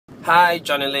Hi,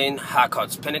 Johnny Lin,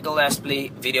 Harcourt's Pinnacle Esprit,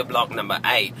 video blog number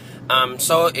 8.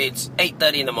 So it's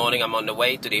 8:30 in the morning. I'm on the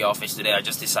way to the office today. I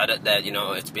just decided that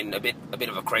it's been a bit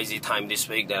of a crazy time this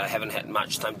week that I haven't had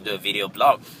much time to do a video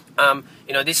blog.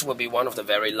 This will be one of the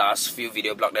very last few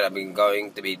video blog that I've been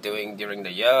going to be doing during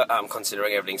the year.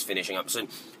 Considering everything's finishing up soon.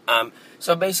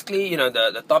 So basically,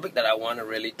 the topic that I want to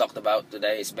really talk about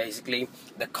today is basically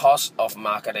the cost of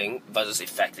marketing versus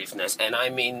effectiveness, and I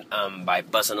mean by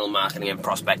personal marketing and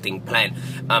prospecting plan.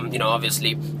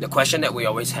 Obviously, the question that we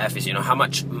always have is, how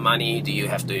much money do you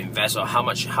have to invest, or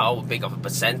how big of a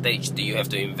percentage do you have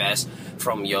to invest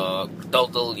from your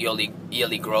total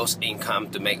yearly gross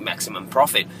income to make maximum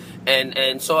profit?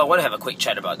 And so I want to have a quick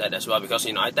chat about that as well, because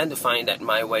I tend to find that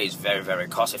my way is very, very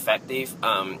cost effective,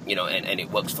 and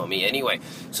it works for me anyway.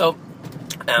 So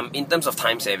in terms of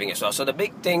time saving as well, so the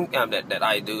big thing that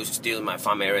I do still in my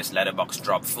farm area is letterbox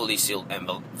drop fully sealed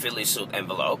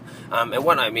envelope. And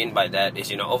what I mean by that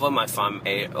is, over my farm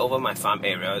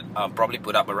area, I'll probably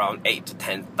put up around 8 to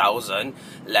 10,000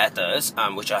 letters,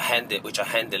 which are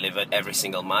hand delivered every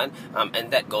single month,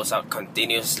 and that goes out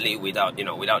continuously without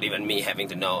even me having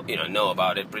to know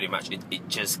about it. Pretty much, it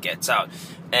just gets out.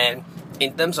 And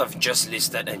in terms of just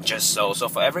listed and just sold, so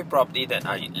for every property that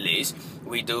I list,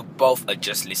 we do both a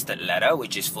just listed letter,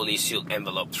 which is fully sealed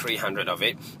envelope, 300 of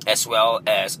it, as well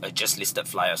as a just listed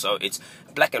flyer. So it's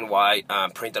black and white,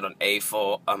 printed on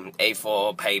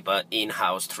A4 paper,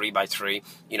 in-house, 3x3,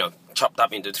 chopped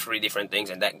up into 3 different things,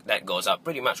 and that goes up.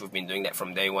 Pretty much we've been doing that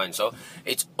from day one. So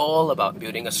it's all about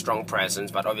building a strong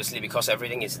presence, but obviously because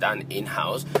everything is done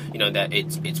in-house, that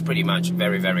it's pretty much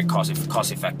very, very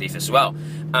cost effective as well.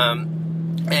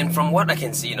 And from what I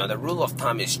can see, the rule of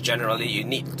thumb is generally you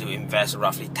need to invest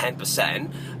roughly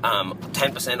 10%,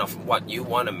 10% of what you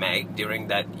want to make during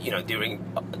that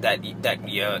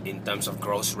year in terms of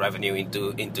gross revenue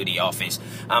into the office.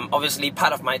 Obviously,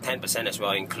 part of my 10% as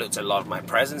well includes a lot of my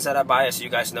presents that I buy, as you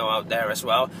guys know out there as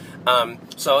well.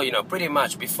 So pretty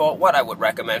much before, what I would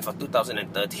recommend for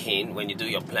 2013 when you do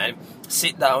your plan,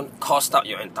 sit down, cost out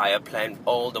your entire plan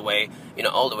all the way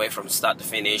from start to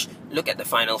finish. Look at the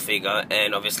final figure,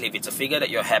 and obviously if it's a figure that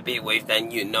you're happy with, then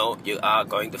you are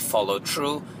going to follow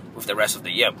through with the rest of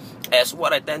the year. As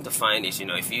what I tend to find is,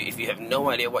 if you have no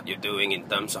idea what you're doing in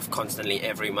terms of constantly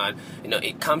every month,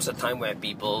 it comes a time where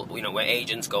people, where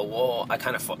agents go, whoa, I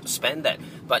can't afford to spend that.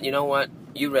 But you know what?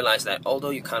 You realize that although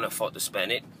you can't afford to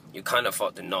spend it, you can't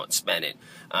afford to not spend it.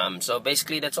 So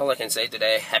basically that's all I can say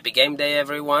today. Happy game day,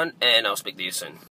 everyone, and I'll speak to you soon.